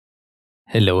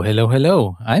Hello, hello,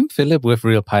 hello. I'm Philip with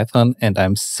Real Python, and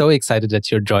I'm so excited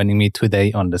that you're joining me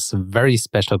today on this very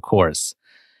special course.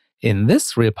 In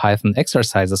this Real Python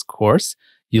exercises course,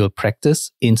 you'll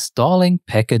practice installing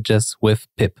packages with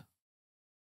pip.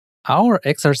 Our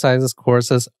exercises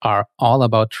courses are all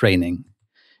about training.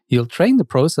 You'll train the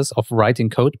process of writing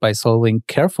code by solving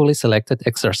carefully selected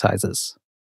exercises.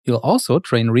 You'll also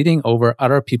train reading over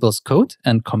other people's code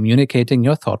and communicating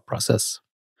your thought process.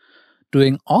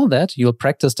 Doing all that, you'll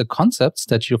practice the concepts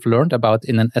that you've learned about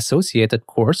in an associated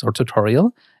course or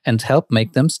tutorial and help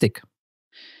make them stick.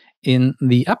 In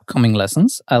the upcoming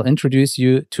lessons, I'll introduce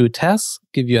you to tasks,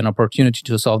 give you an opportunity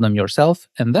to solve them yourself,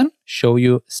 and then show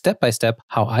you step by step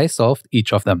how I solved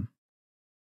each of them.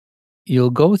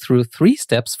 You'll go through 3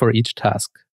 steps for each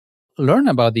task. Learn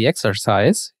about the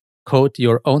exercise, code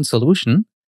your own solution,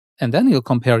 and then you'll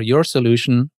compare your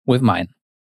solution with mine.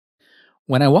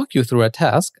 When I walk you through a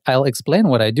task, I'll explain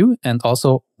what I do and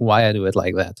also why I do it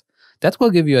like that. That will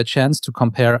give you a chance to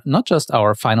compare not just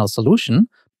our final solution,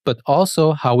 but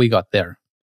also how we got there.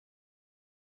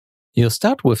 You'll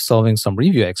start with solving some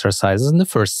review exercises in the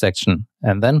first section,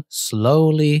 and then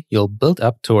slowly you'll build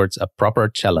up towards a proper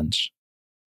challenge.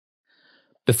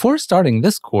 Before starting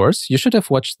this course, you should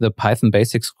have watched the Python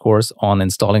Basics course on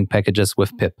installing packages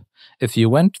with pip. If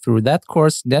you went through that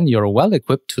course, then you're well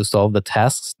equipped to solve the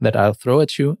tasks that I'll throw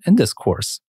at you in this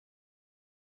course.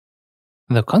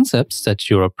 The concepts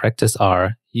that you'll practice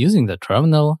are using the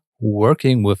terminal,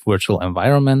 working with virtual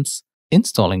environments,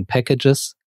 installing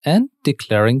packages, and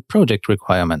declaring project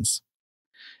requirements.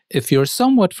 If you're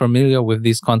somewhat familiar with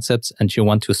these concepts and you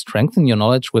want to strengthen your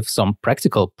knowledge with some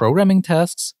practical programming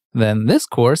tasks, then this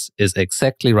course is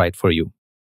exactly right for you.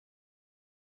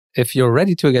 If you're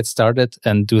ready to get started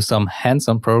and do some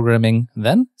hands-on programming,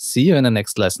 then see you in the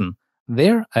next lesson.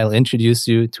 There, I'll introduce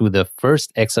you to the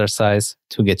first exercise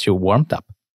to get you warmed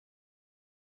up.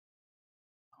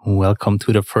 Welcome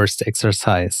to the first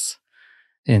exercise.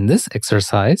 In this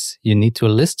exercise, you need to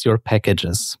list your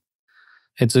packages.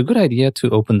 It's a good idea to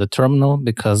open the terminal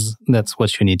because that's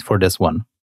what you need for this one.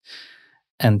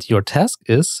 And your task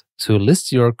is to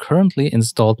list your currently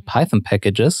installed Python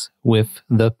packages with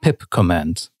the pip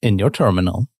command in your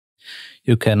terminal.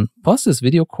 You can pause this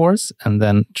video course and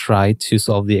then try to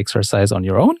solve the exercise on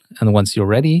your own. And once you're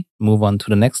ready, move on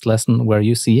to the next lesson where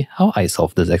you see how I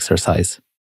solve this exercise.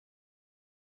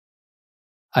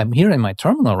 I'm here in my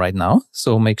terminal right now,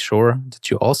 so make sure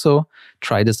that you also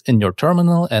try this in your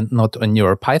terminal and not in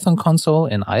your Python console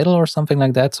in idle or something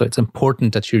like that. So it's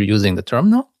important that you're using the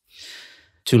terminal.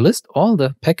 To list all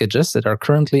the packages that are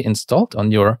currently installed on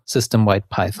your system-wide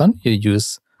Python, you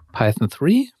use python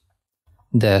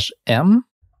 3-m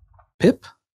pip,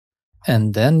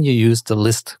 and then you use the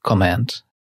list command.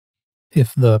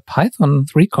 If the Python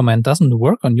 3 command doesn't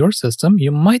work on your system,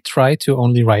 you might try to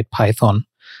only write Python.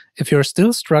 If you're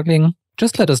still struggling,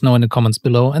 just let us know in the comments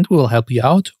below and we will help you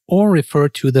out, or refer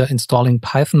to the Installing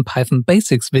Python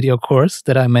Basics video course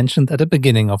that I mentioned at the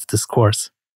beginning of this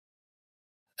course.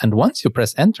 And once you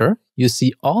press enter, you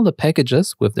see all the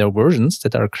packages with their versions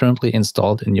that are currently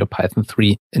installed in your Python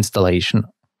 3 installation.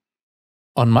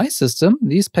 On my system,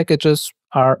 these packages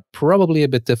are probably a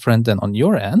bit different than on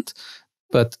your end,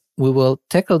 but we will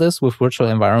tackle this with virtual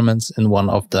environments in one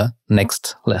of the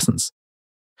next lessons.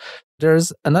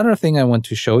 There's another thing I want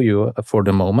to show you for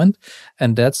the moment,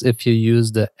 and that's if you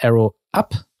use the arrow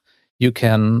up, you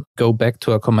can go back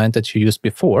to a command that you used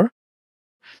before.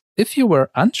 If you were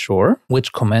unsure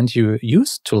which command you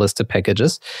used to list the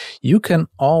packages, you can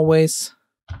always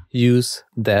use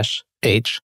 -h.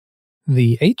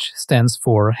 The H stands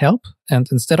for help, and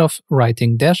instead of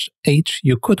writing -h,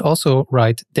 you could also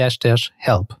write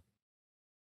 --help.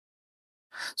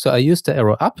 So I use the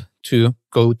arrow up to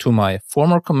go to my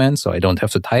former command, so I don't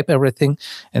have to type everything,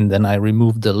 and then I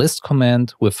remove the list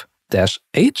command with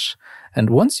 -h. And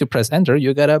once you press enter,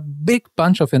 you get a big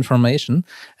bunch of information,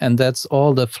 and that's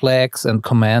all the flags and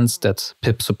commands that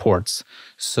pip supports.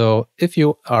 So if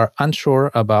you are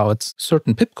unsure about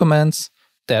certain pip commands,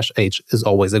 -h is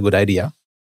always a good idea.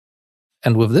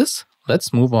 And with this,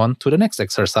 let's move on to the next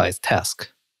exercise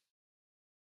task.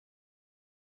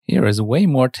 Here is way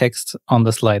more text on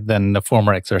the slide than the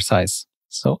former exercise,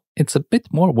 so it's a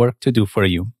bit more work to do for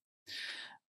you.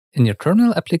 In your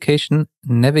terminal application,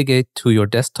 navigate to your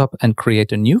desktop and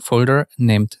create a new folder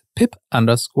named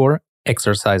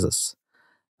pip_exercises.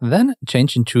 Then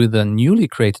change into the newly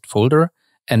created folder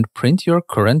and print your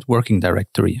current working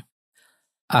directory.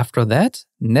 After that,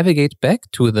 navigate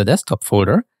back to the desktop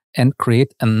folder and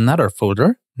create another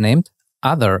folder named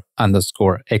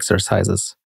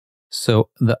other_exercises. So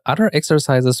the other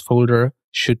exercises folder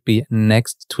should be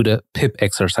next to the pip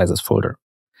exercises folder.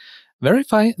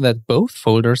 Verify that both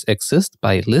folders exist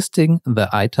by listing the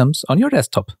items on your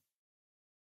desktop.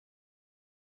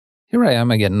 Here I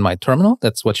am again in my terminal.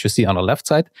 That's what you see on the left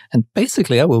side. And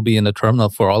basically, I will be in the terminal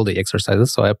for all the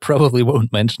exercises, so I probably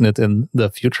won't mention it in the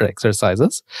future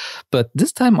exercises. But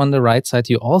this time on the right side,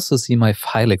 you also see my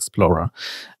file explorer.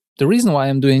 The reason why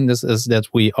I'm doing this is that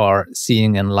we are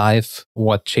seeing in live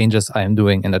what changes I'm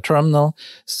doing in the terminal.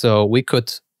 So we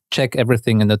could check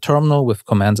everything in the terminal with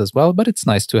commands as well, but it's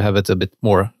nice to have it a bit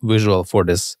more visual for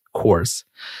this course.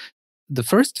 The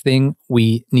first thing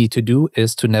we need to do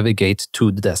is to navigate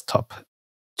to the desktop.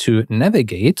 To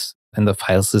navigate in the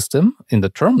file system in the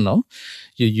terminal,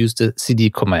 you use the cd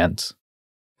command.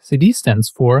 Cd stands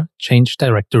for change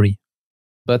directory.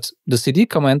 But the cd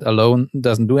command alone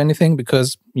doesn't do anything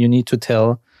because you need to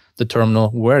tell the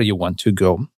terminal where you want to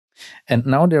go. And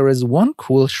now there is one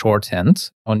cool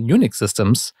shorthand on Unix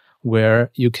systems where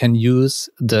you can use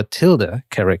the tilde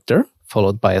character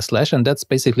followed by a slash, and that's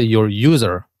basically your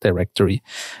user directory.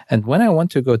 And when I want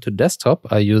to go to desktop,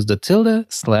 I use the tilde,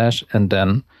 slash, and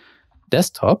then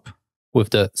desktop with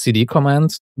the cd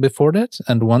command before that.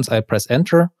 And once I press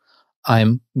enter,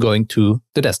 I'm going to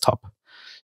the desktop.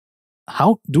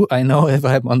 How do I know if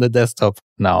I'm on the desktop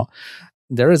now?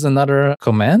 There is another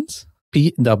command,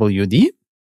 pwd.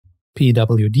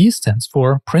 pwd stands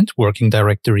for print working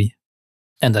directory.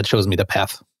 And that shows me the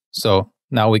path. So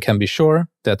now we can be sure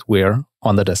that we're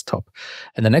on the desktop.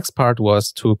 And the next part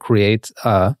was to create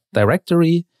a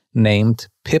directory named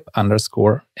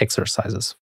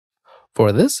pip_exercises.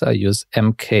 For this, I use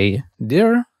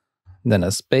mkdir, then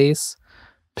a space,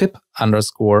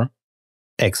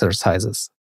 pip_exercises.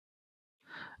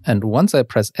 And once I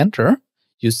press enter,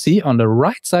 you see on the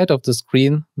right side of the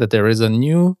screen that there is a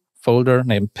new folder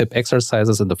named pip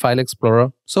exercises in the file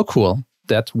explorer. So cool,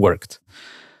 that worked.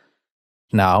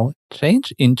 Now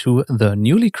change into the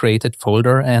newly created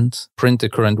folder and print the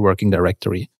current working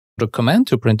directory. The command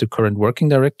to print the current working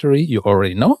directory you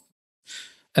already know.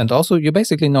 And also you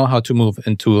basically know how to move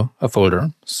into a folder.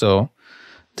 So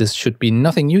this should be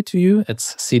nothing new to you.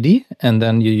 It's cd, and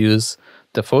then you use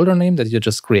the folder name that you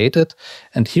just created.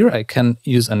 And here I can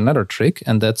use another trick,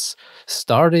 and that's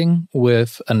starting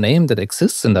with a name that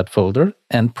exists in that folder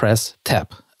and press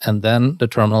tab. And then the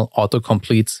terminal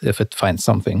auto-completes if it finds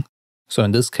something. So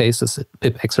in this case, this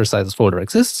pip exercises folder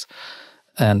exists.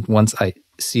 And once I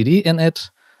cd in it,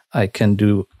 I can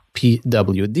do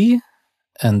pwd,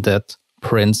 and that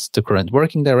prints the current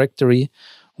working directory,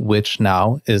 which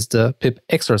now is the pip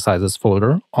exercises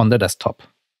folder on the desktop.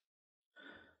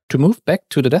 To move back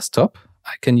to the desktop,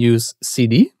 I can use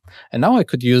cd. And now I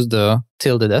could use the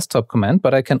tilde desktop command,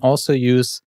 but I can also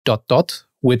use ...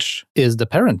 which is the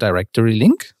parent directory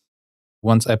link.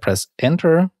 Once I press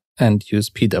enter and use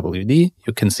pwd,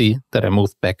 you can see that I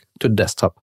moved back to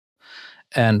desktop.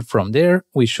 And from there,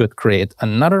 we should create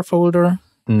another folder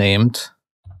named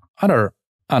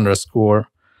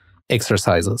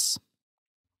other_exercises.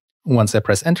 Once I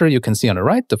press enter, you can see on the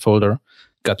right, the folder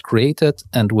got created.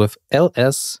 And with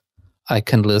ls, I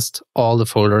can list all the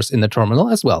folders in the terminal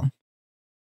as well.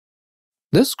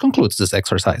 This concludes this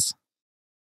exercise.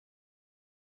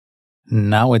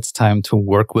 Now it's time to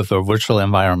work with a virtual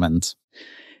environment.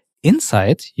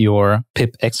 Inside your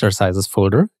pip exercises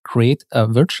folder, create a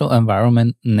virtual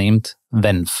environment named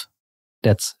venv.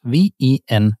 That's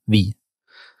venv.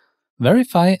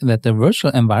 Verify that the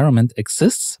virtual environment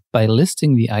exists by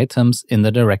listing the items in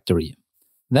the directory.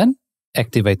 Then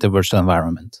activate the virtual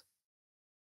environment.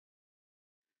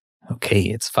 Okay,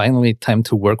 it's finally time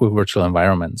to work with virtual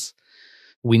environments.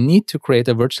 We need to create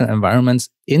a virtual environment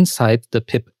inside the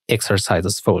pip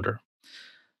exercises folder.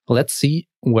 Let's see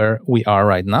where we are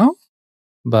right now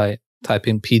by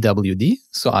typing pwd.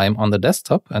 So I'm on the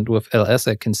desktop, and with ls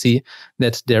I can see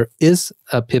that there is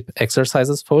a pip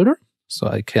exercises folder. So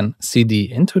I can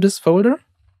cd into this folder.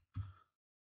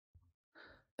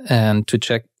 And to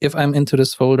check if I'm into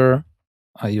this folder,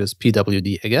 I use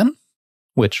pwd again,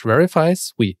 which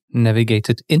verifies we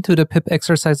navigated into the pip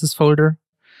exercises folder.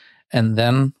 And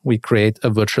then we create a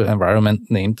virtual environment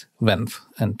named venv.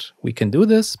 And we can do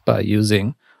this by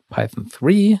using Python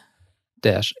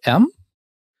 3-m.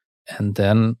 And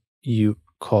then you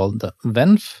call the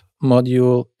venv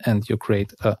module and you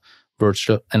create a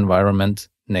virtual environment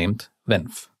named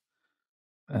venv.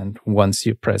 And once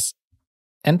you press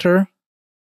enter,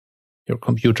 your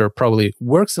computer probably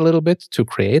works a little bit to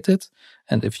create it.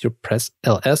 And if you press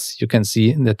ls, you can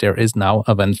see that there is now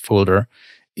a venv folder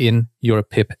in your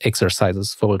pip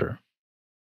exercises folder.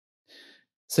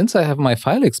 Since I have my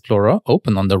file explorer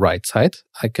open on the right side,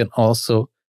 I can also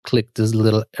click this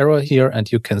little arrow here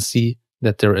and you can see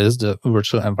that there is the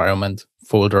virtual environment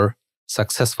folder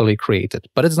successfully created.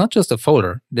 But it's not just a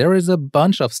folder. There is a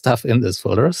bunch of stuff in this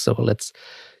folder. So let's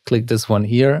click this one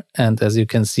here. And as you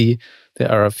can see,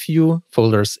 there are a few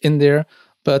folders in there,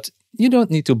 but you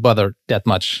don't need to bother that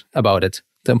much about it.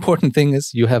 The important thing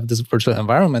is you have this virtual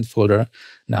environment folder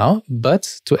now,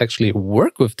 but to actually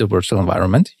work with the virtual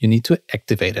environment, you need to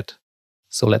activate it.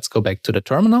 So let's go back to the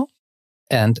terminal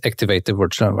and activate the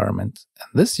virtual environment. And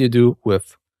this you do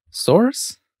with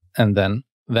source and then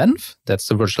venv, that's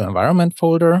the virtual environment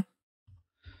folder,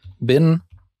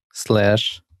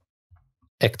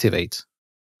 bin/activate.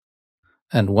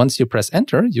 And once you press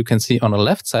enter, you can see on the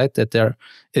left side that there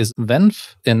is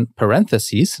venv in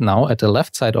parentheses now at the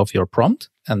left side of your prompt.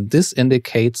 And this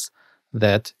indicates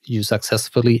that you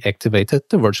successfully activated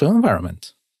the virtual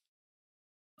environment.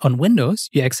 On Windows,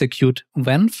 you execute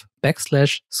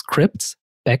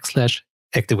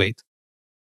venv/scripts/activate.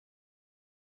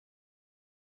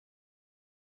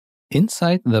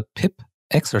 Inside the pip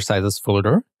exercises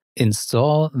folder,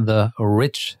 install the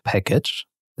rich package,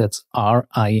 that's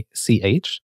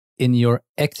RICH, in your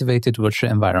activated virtual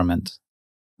environment.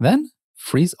 Then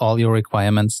freeze all your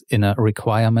requirements in a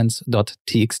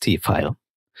requirements.txt file.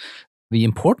 The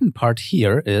important part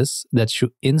here is that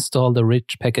you install the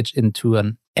rich package into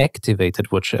an activated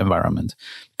virtual environment.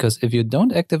 Because if you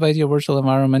don't activate your virtual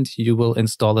environment, you will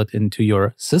install it into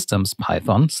your system's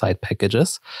Python side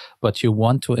packages, but you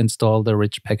want to install the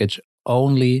rich package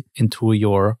only into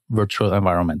your virtual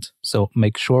environment. So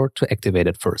make sure to activate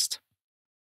it first.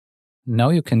 Now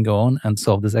you can go on and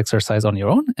solve this exercise on your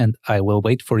own, and I will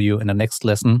wait for you in the next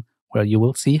lesson where you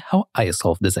will see how I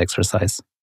solve this exercise.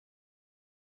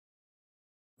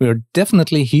 We're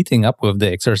definitely heating up with the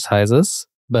exercises,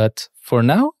 but for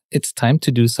now, it's time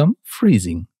to do some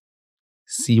freezing.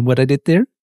 See what I did there?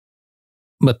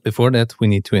 But before that, we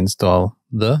need to install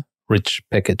the rich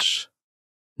package.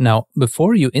 Now,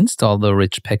 before you install the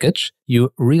rich package,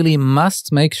 you really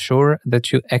must make sure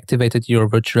that you activated your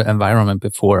virtual environment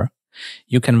before.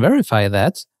 You can verify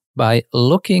that by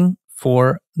looking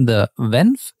for the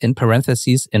venv in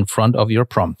parentheses in front of your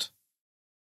prompt.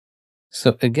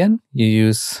 So again, you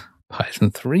use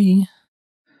Python 3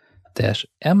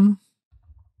 -m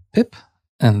pip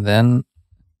and then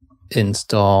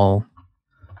install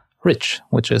rich,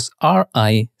 which is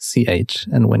RICH.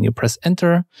 And when you press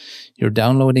enter, you're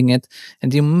downloading it.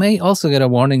 And you may also get a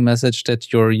warning message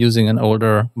that you're using an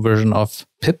older version of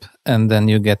pip, and then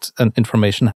you get an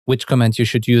information which command you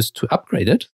should use to upgrade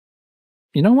it.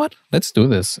 You know what? Let's do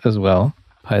this as well.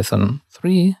 Python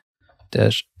 3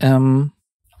 -m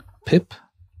pip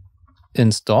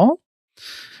install.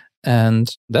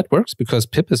 And that works because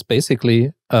pip is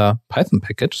basically a Python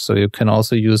package. So you can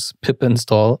also use pip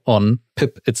install on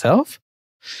pip itself.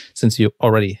 Since you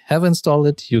already have installed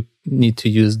it, you need to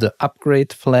use the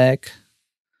upgrade flag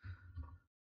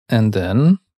and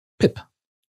then pip.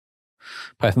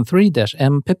 Python 3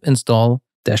 -m pip install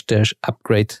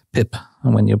 --upgrade pip.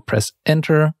 And when you press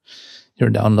enter, you're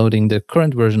downloading the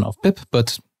current version of pip,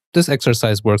 but this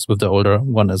exercise works with the older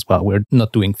one as well. We're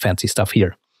not doing fancy stuff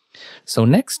here. So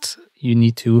next, you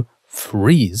need to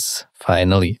freeze,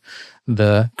 finally,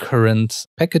 the current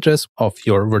packages of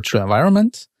your virtual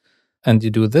environment. And you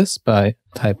do this by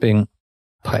typing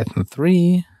Python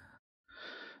 3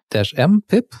 -m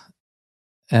pip,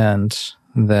 and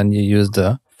then you use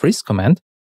the freeze command.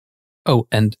 Oh,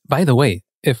 and by the way,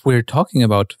 if we're talking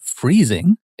about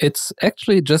freezing, it's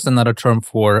actually just another term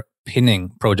for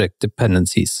pinning project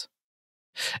dependencies.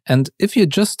 And if you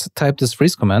just type this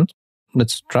freeze command,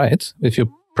 let's try it. If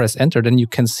you press enter, then you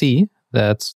can see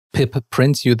that pip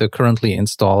prints you the currently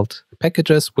installed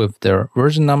packages with their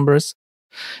version numbers.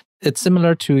 It's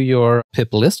similar to your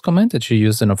pip list command that you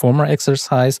used in a former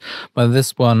exercise, but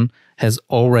this one has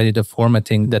already the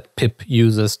formatting that pip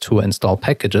uses to install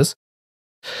packages.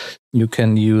 You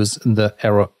can use the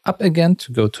arrow up again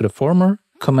to go to the former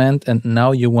command, and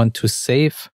now you want to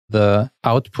save the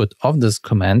output of this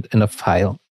command in a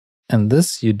file. And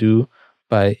this you do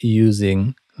by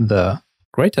using the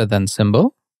greater than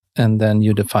symbol, and then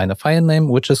you define a file name,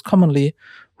 which is commonly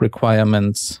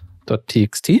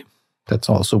requirements.txt. That's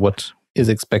also what is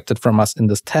expected from us in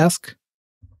this task.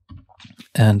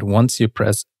 And once you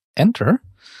press enter,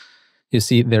 you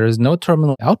see there is no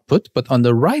terminal output, but on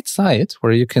the right side,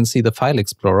 where you can see the file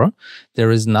explorer,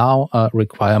 there is now a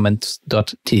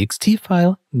requirements.txt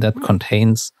file that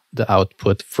contains the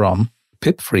output from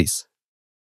pip freeze.